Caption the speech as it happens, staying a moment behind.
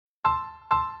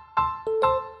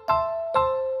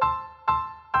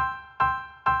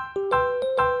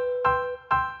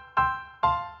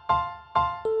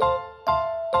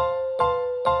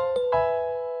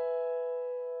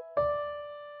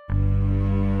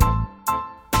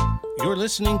You're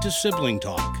listening to Sibling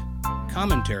Talk,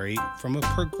 commentary from a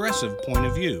progressive point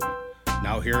of view.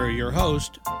 Now here are your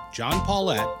hosts, John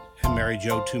Paulette and Mary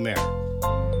Jo Tumer.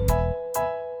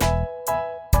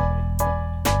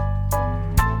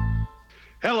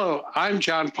 Hello, I'm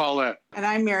John Paulette. And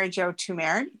I'm Mary Jo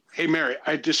Tumer. Hey, Mary,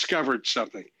 I discovered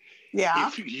something. Yeah.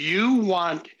 If you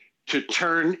want to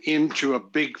turn into a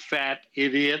big fat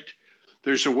idiot,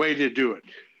 there's a way to do it.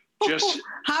 Just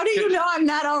how do you know I'm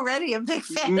not already a big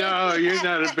fat No, idiot? you're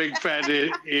not a big fat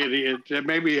idiot.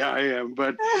 Maybe I am.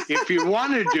 But if you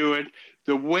want to do it,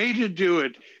 the way to do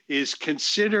it is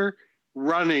consider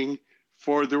running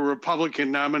for the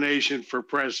Republican nomination for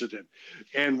president.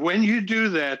 And when you do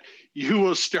that, you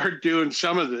will start doing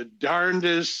some of the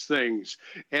darndest things.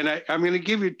 And I'm going to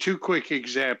give you two quick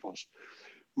examples.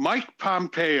 Mike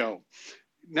Pompeo.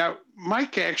 Now,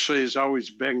 Mike actually has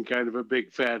always been kind of a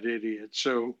big fat idiot,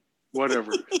 so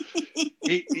whatever.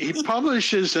 He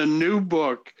publishes a new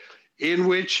book in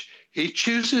which he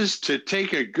chooses to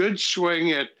take a good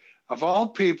swing at, of all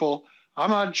people,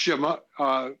 Ahmad Jamal.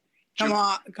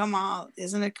 Kamal,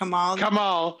 isn't it Kamal?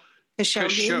 Kamal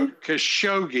Khashoggi?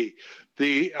 Khashoggi,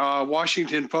 the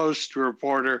Washington Post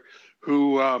reporter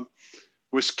who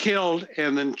was killed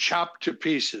and then chopped to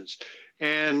pieces.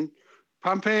 And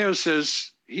Pompeo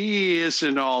says, he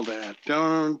isn't all that.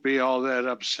 Don't be all that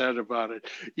upset about it.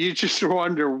 You just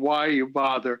wonder why you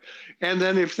bother. And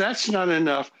then if that's not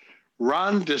enough,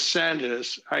 Ron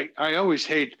DeSantis, I always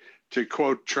hate to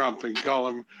quote Trump and call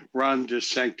him Ron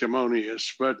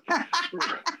DeSanctimonious, but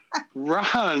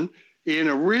Ron, in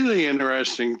a really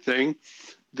interesting thing,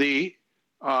 the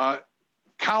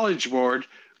College Board,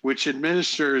 which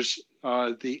administers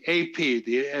the AP,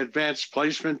 the Advanced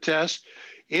Placement Test,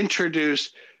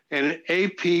 introduced an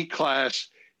AP class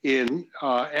in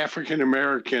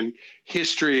African-American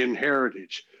history and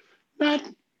heritage. Not,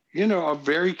 a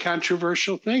very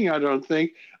controversial thing, I don't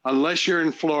think, unless you're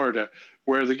in Florida,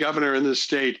 where the governor in the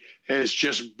state has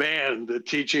just banned the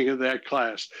teaching of that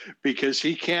class because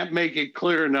he can't make it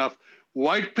clear enough.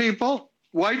 White people,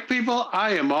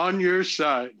 I am on your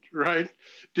side, right?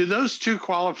 Do those two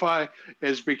qualify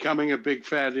as becoming a big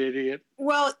fat idiot?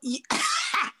 Well,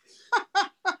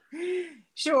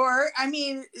 sure. I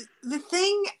mean, the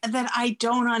thing that I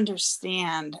don't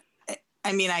understand,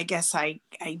 I guess I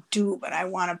do, but I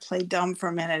want to play dumb for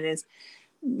a minute, is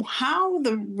how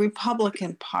the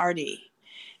Republican Party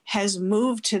has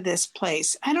moved to this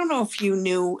place. I don't know if you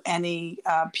knew any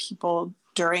people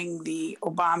during the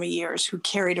Obama years who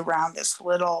carried around this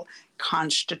little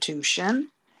constitution.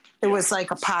 It was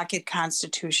like a pocket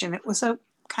constitution. It was a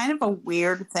kind of a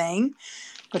weird thing,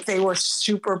 but they were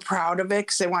super proud of it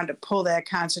because they wanted to pull that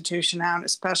constitution out,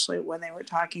 especially when they were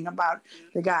talking about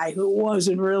the guy who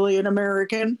wasn't really an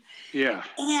American. Yeah.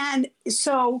 And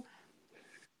so,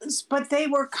 but they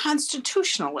were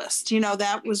constitutionalists.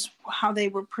 That was how they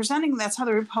were presenting. That's how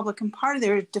the Republican Party, they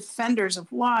were defenders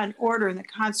of law and order and the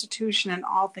Constitution and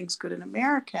all things good and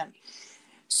American.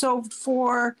 So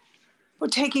for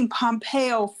taking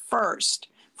Pompeo first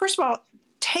of all,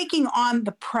 taking on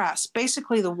the press,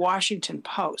 basically the Washington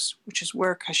Post, which is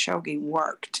where Khashoggi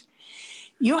worked,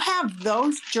 you have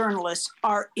those journalists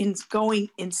going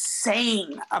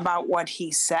insane about what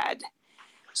he said.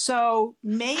 So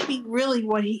maybe really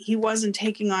what he wasn't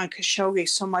taking on Khashoggi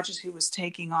so much as he was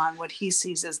taking on what he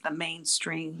sees as the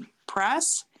mainstream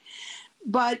press.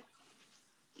 But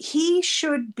he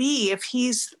should be, if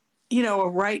he's, a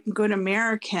right and good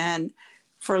American,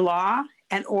 for law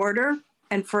and order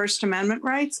and First Amendment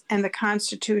rights and the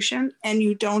Constitution, and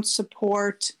you don't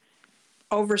support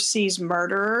overseas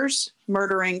murderers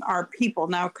murdering our people.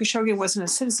 Now, Khashoggi wasn't a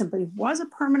citizen, but he was a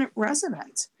permanent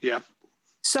resident. Yeah.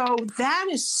 So that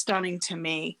is stunning to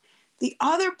me. The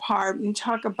other part, when you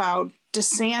talk about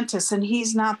DeSantis, and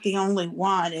he's not the only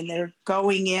one, and they're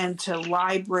going into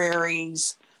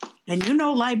libraries. And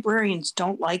librarians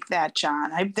don't like that,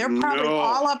 John. They're probably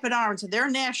all up in arms. Their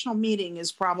national meeting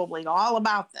is probably all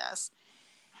about this.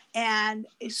 And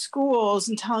schools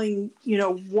and telling,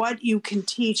 what you can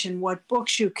teach and what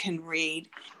books you can read.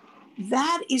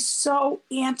 That is so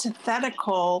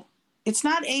antithetical. It's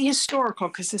not ahistorical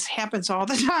because this happens all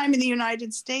the time in the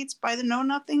United States by the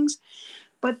know-nothings.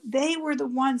 But they were the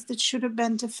ones that should have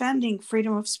been defending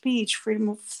freedom of speech, freedom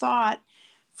of thought,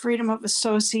 freedom of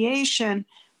association.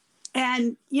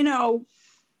 And,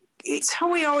 it's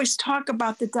how we always talk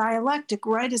about the dialectic,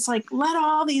 right? It's like, let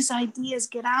all these ideas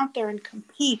get out there and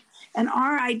compete. And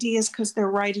our ideas, because they're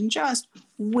right and just,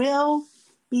 will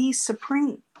be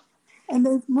supreme. And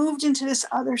they've moved into this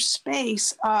other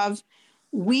space of,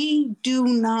 we do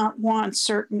not want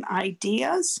certain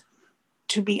ideas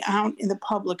to be out in the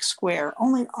public square.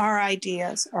 Only our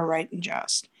ideas are right and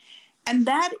just. And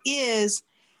that is,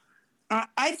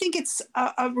 I think it's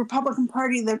a Republican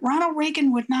Party that Ronald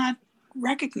Reagan would not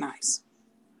recognize.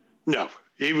 No,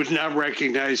 he would not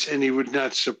recognize and he would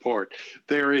not support.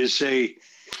 There is a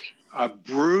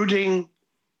brooding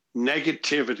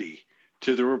negativity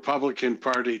to the Republican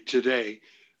Party today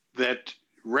that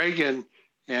Reagan,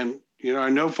 and I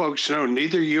know folks know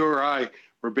neither you or I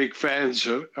were big fans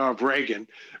of Reagan,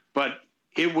 but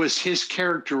it was his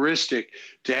characteristic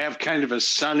to have kind of a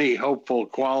sunny, hopeful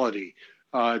quality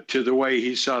to the way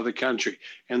he saw the country.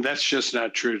 And that's just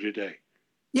not true today.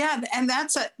 Yeah, and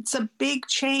it's a big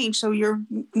change. So you're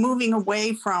moving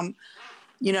away from,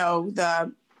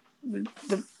 the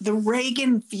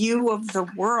Reagan view of the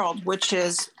world, which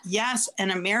is, yes, an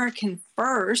American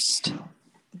first.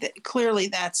 Clearly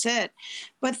that's it.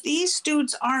 But these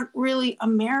dudes aren't really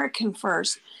American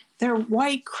first. They're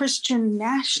white Christian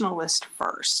nationalist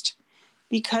first,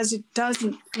 because it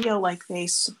doesn't feel like they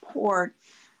support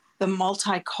the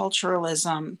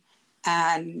multiculturalism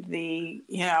and the,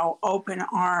 open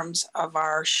arms of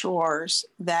our shores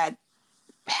that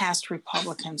past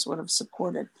Republicans would have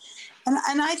supported.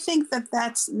 And I think that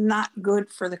that's not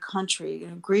good for the country.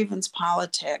 Grievance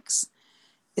politics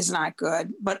is not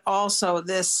good, but also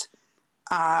this,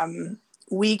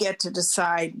 we get to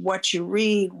decide what you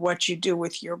read, what you do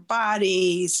with your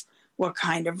bodies, what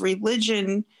kind of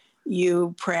religion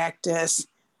you practice.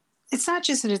 It's not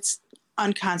just that it's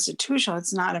unconstitutional,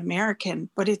 it's not American,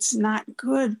 but it's not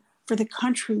good for the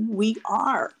country we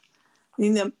are. I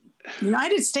mean, the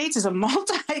United States is a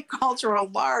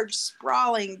multicultural, large,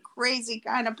 sprawling, crazy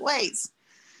kind of place.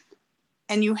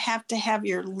 And you have to have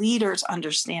your leaders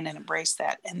understand and embrace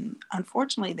that. And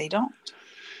unfortunately, they don't.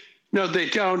 No, they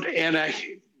don't. And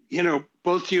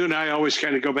both you and I always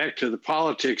kind of go back to the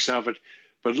politics of it.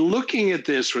 But looking at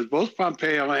this with both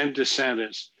Pompeo and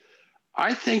DeSantis,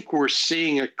 I think we're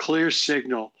seeing a clear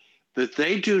signal that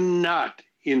they do not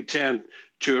intend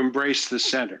to embrace the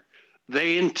center.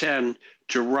 They intend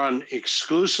to run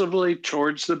exclusively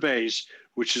towards the base,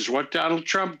 which is what Donald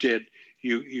Trump did.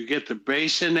 You get the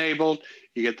base enabled,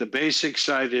 you get the base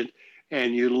excited,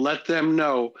 and you let them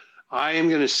know, I am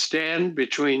going to stand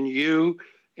between you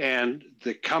and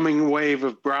the coming wave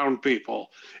of brown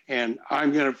people, and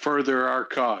I'm going to further our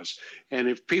cause. And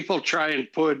if people try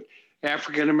and put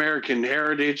African-American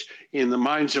heritage in the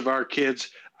minds of our kids,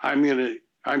 I'm going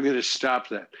to stop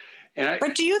that.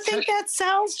 But do you think that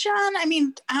sells, John? I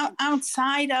mean,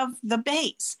 outside of the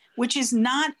base, which is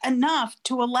not enough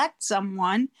to elect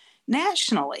someone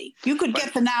nationally. You could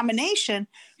get the nomination,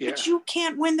 but you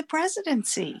can't win the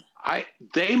presidency.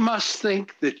 They must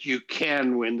think that you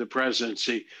can win the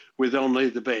presidency with only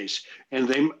the base.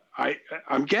 And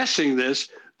I'm guessing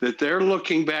that they're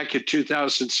looking back at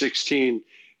 2016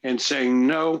 and saying,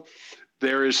 no,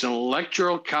 there is an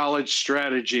electoral college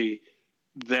strategy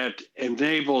that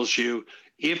enables you,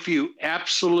 if you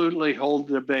absolutely hold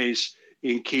the base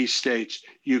in key states,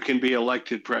 you can be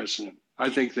elected president. I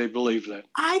think they believe that.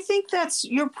 I think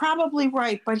you're probably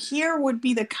right. But here would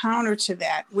be the counter to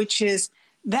that, which is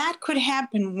that could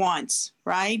happen once,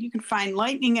 right? You can find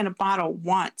lightning in a bottle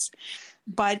once.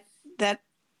 But that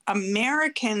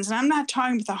Americans, and I'm not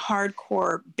talking about the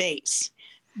hardcore base,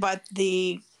 but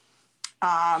the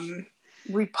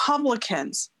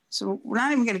Republicans, so we're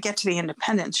not even going to get to the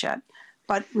independents yet,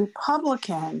 but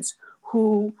Republicans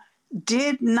who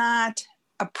did not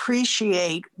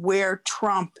appreciate where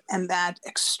Trump and that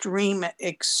extreme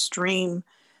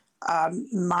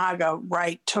MAGA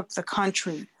right took the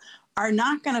country are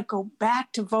not going to go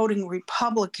back to voting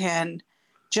Republican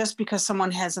just because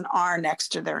someone has an R next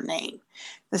to their name.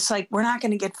 It's like, we're not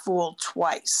going to get fooled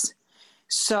twice.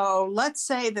 So let's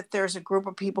say that there's a group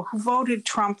of people who voted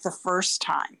Trump the first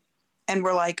time. And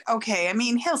we're like, okay, I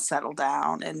mean, he'll settle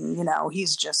down and,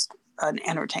 he's just an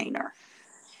entertainer.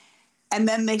 And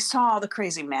then they saw the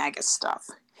crazy MAGA stuff.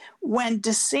 When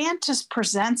DeSantis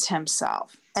presents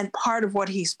himself, and part of what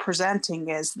he's presenting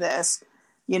is this,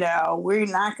 we're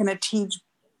not going to teach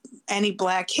any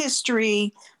Black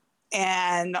history,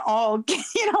 and all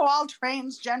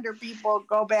transgender people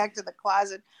go back to the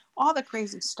closet, all the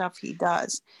crazy stuff he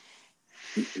does.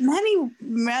 Many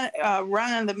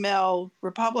run-of-the-mill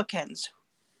Republicans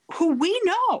who we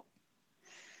know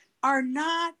are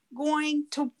not going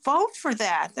to vote for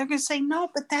that. They're going to say, no,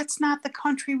 but that's not the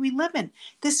country we live in.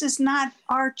 This is not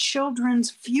our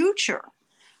children's future.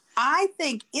 I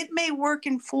think it may work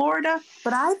in Florida,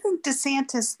 but I think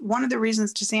DeSantis, one of the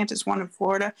reasons DeSantis won in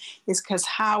Florida is because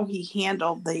how he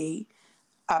handled the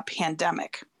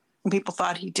pandemic. And people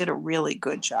thought he did a really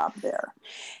good job there.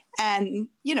 And,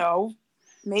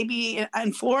 maybe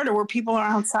in Florida where people are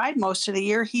outside most of the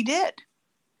year, he did.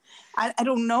 I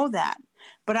don't know that,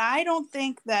 but I don't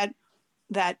think that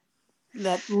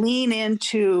lean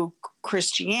into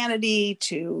Christianity,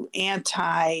 to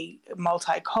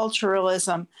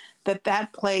anti-multiculturalism,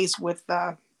 that plays with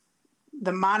the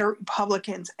moderate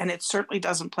Republicans, and it certainly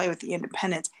doesn't play with the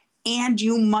independents. And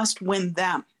you must win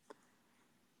them.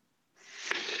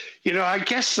 I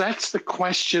guess that's the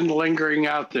question lingering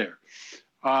out there.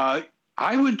 I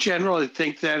would generally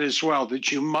think that as well,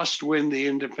 that you must win the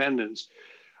independents.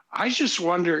 I just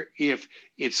wonder if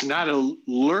it's not a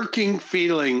lurking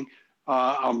feeling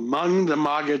among the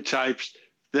MAGA types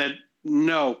that,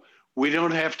 no, we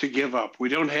don't have to give up. We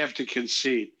don't have to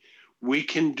concede. We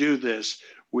can do this.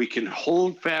 We can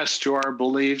hold fast to our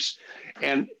beliefs.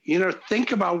 And,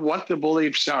 think about what the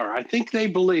beliefs are. I think they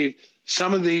believe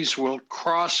some of these will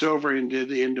cross over into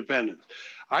the independents.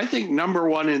 I think number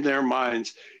one in their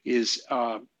minds is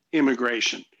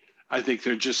immigration. I think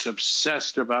they're just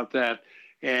obsessed about that.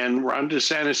 And Ron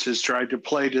DeSantis has tried to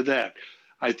play to that.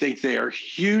 I think they are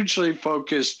hugely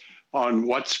focused on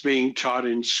what's being taught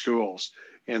in schools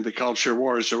and the culture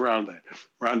wars around that.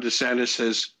 Ron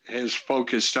DeSantis has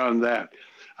focused on that.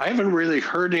 I haven't really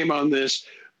heard him on this,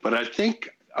 but I think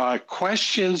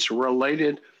questions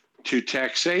related to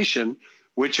taxation,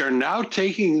 which are now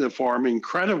taking the form,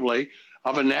 incredibly,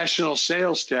 of a national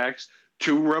sales tax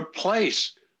to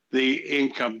replace the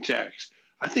income tax.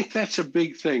 I think that's a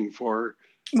big thing for.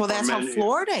 Well, that's how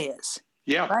Florida is.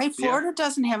 Yeah. Right? Florida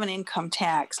doesn't have an income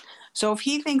tax. So if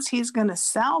he thinks he's going to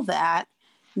sell that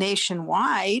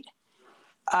nationwide,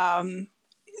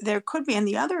 there could be. And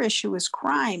the other issue is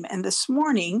crime. And this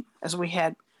morning, as we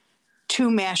had 2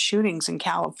 mass shootings in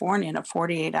California in a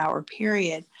 48-hour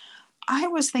period, I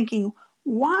was thinking,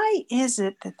 why is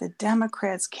it that the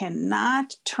Democrats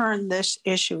cannot turn this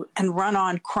issue and run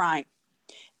on crime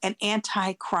and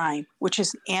anti-crime, which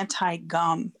is an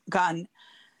anti-gun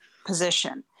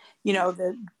position?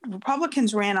 The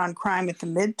Republicans ran on crime at the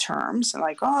midterms,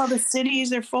 like, oh, the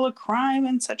cities are full of crime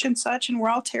and such, and we're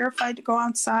all terrified to go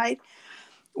outside.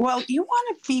 Well, you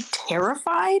want to be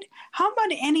terrified? How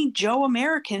about any Joe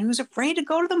American who's afraid to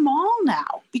go to the mall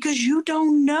now because you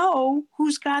don't know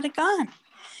who's got a gun?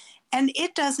 And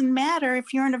it doesn't matter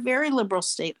if you're in a very liberal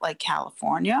state like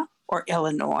California or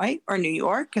Illinois or New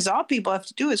York, because all people have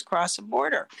to do is cross the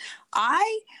border.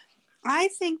 I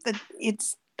think that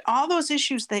it's all those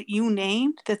issues that you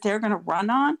named that they're going to run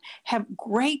on have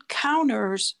great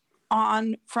counters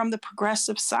from the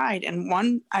progressive side. And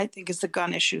one, I think, is the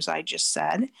gun issues I just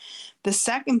said. The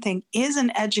second thing is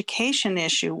an education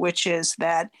issue, which is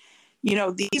that,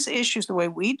 these issues, the way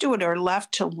we do it, are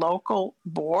left to local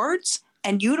boards.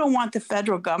 And you don't want the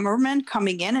federal government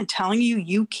coming in and telling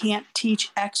you can't teach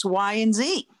X, Y, and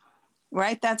Z,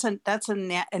 right?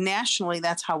 Nationally,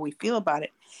 that's how we feel about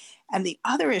it. And the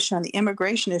other issue on the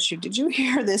immigration issue, did you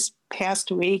hear this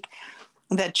past week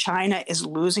that China is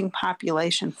losing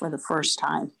population for the first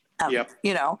time? Yep.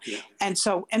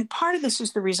 And part of this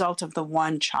is the result of the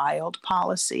one-child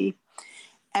policy.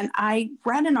 And I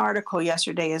read an article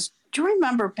yesterday. Do you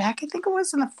remember back, I think it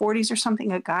was in the 40s or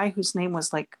something, a guy whose name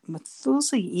was like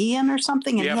Methuselah or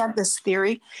something, and he had this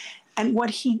theory. And what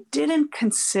he didn't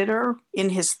consider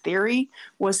in his theory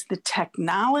was the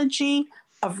technology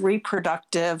of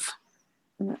reproductive,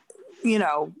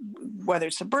 whether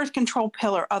it's a birth control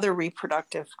pill or other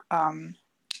reproductive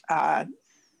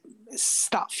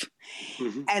stuff.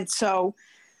 Mm-hmm. And so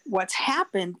what's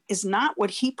happened is not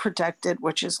what he predicted,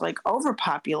 which is like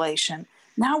overpopulation.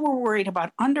 Now we're worried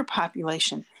about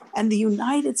underpopulation. And the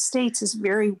United States is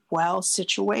very well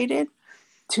situated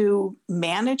to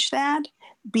manage that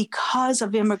because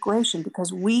of immigration,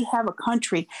 because we have a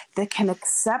country that can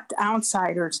accept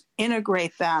outsiders,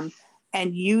 integrate them,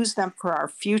 and use them for our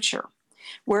future.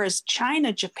 Whereas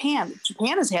Japan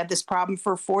has had this problem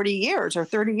for 40 years or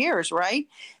 30 years, right?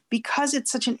 Because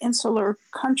it's such an insular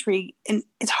country and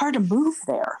it's hard to move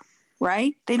there,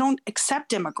 right? They don't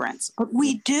accept immigrants, but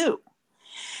we do.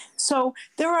 So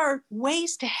there are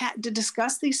ways to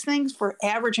discuss these things for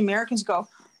average Americans to go,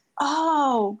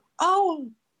 oh,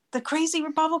 the crazy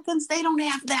Republicans, they don't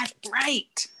have that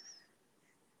right.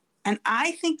 And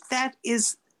I think that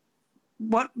is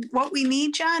what we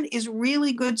need, John, is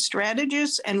really good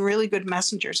strategists and really good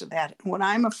messengers of that. And what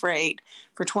I'm afraid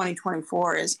for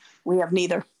 2024 is we have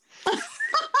neither.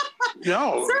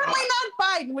 No. Certainly not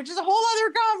Biden, which is a whole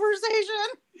other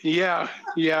conversation.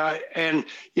 Yeah. And,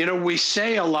 we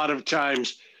say a lot of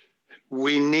times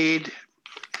we need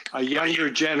a younger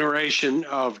generation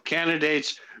of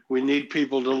candidates. We need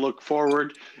people to look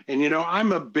forward. And,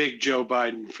 I'm a big Joe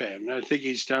Biden fan. I think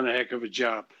he's done a heck of a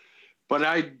job. But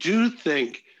I do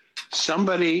think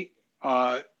somebody,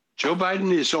 Joe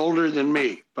Biden is older than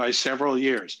me by several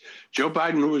years. Joe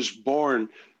Biden was born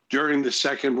during the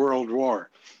Second World War.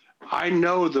 I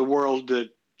know the world that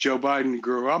Joe Biden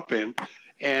grew up in.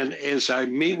 And as I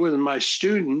meet with my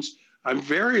students, I'm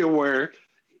very aware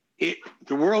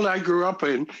the world I grew up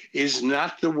in is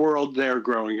not the world they're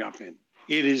growing up in.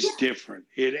 It is different.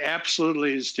 It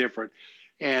absolutely is different.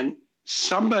 And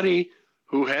somebody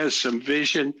who has some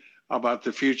vision about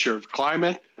the future of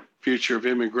climate, future of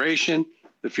immigration,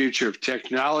 the future of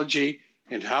technology,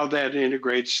 and how that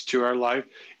integrates to our life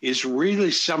is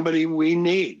really somebody we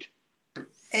need.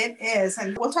 It is.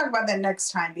 And we'll talk about that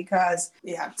next time because,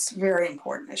 it's a very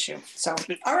important issue. So,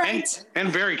 all right. And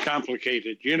very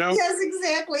complicated, you know? Yes,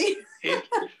 exactly.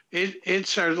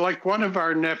 It's like one of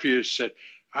our nephews said,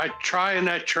 I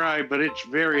try, but it's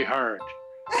very hard.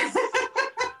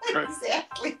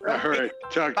 Exactly. Right. All right.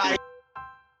 Talk to you.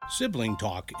 Sibling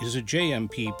Talk is a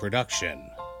JMP production.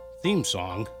 Theme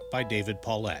song by David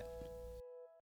Paulette.